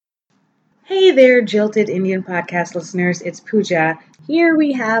Hey there, Jilted Indian Podcast listeners. It's Pooja. Here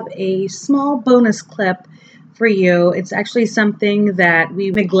we have a small bonus clip for you. It's actually something that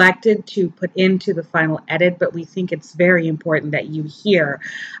we neglected to put into the final edit, but we think it's very important that you hear.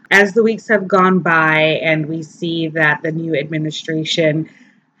 As the weeks have gone by and we see that the new administration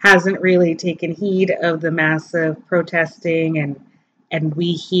hasn't really taken heed of the massive protesting and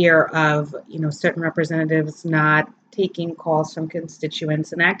we hear of, certain representatives not taking calls from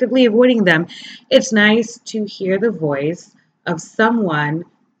constituents and actively avoiding them, it's nice to hear the voice of someone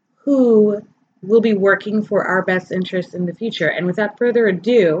who will be working for our best interests in the future. And without further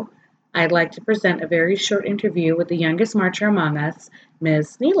ado, I'd like to present a very short interview with the youngest marcher among us,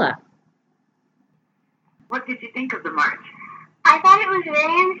 Ms. Neela. What did you think of the march? I thought it was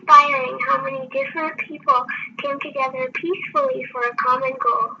very inspiring how many different people came together peacefully for a common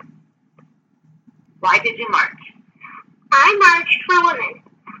goal. Why did you march? I marched for women.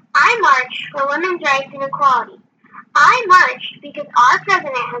 I marched for women's rights and equality. I marched because our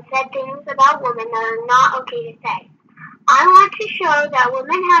president has said things about women that are not okay to say. I want to show that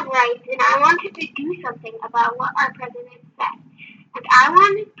women have rights, and I wanted to do something about what our president said. And I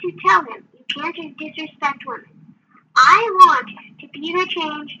wanted to tell him, you can't just disrespect women. I want to be the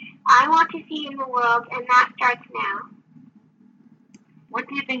change I want to see in the world, and that starts now. What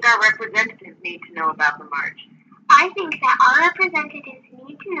do you think our representatives need to know about the march? I think that our representatives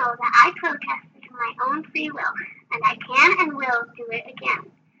need to know that I protested of my own free will, and I can and will do it again.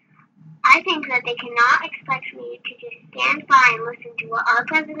 I think that they cannot expect me to just stand by and listen to what our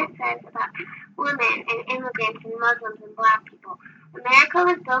president says about women and immigrants and Muslims and black people. America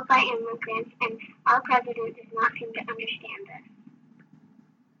was built by immigrants, and our president does not seem to understand this.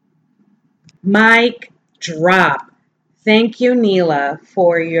 Mic drop. Thank you, Neela,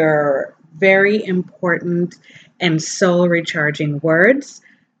 for your very important and soul recharging words.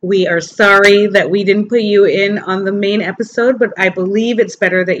 We are sorry that we didn't put you in on the main episode, but I believe it's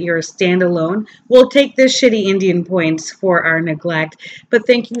better that you're a standalone. We'll take the shitty Indian points for our neglect, but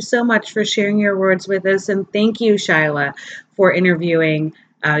thank you so much for sharing your words with us, and thank you, Shyla, for interviewing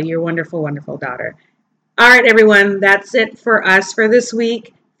your wonderful, wonderful daughter. All right, everyone, that's it for us for this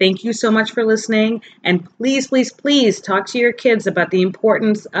week. Thank you so much for listening, and please, please, please talk to your kids about the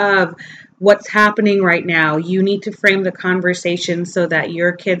importance of what's happening right now. You need to frame the conversation so that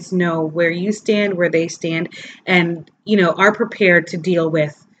your kids know where you stand, where they stand, and, are prepared to deal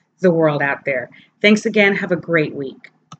with the world out there. Thanks again. Have a great week.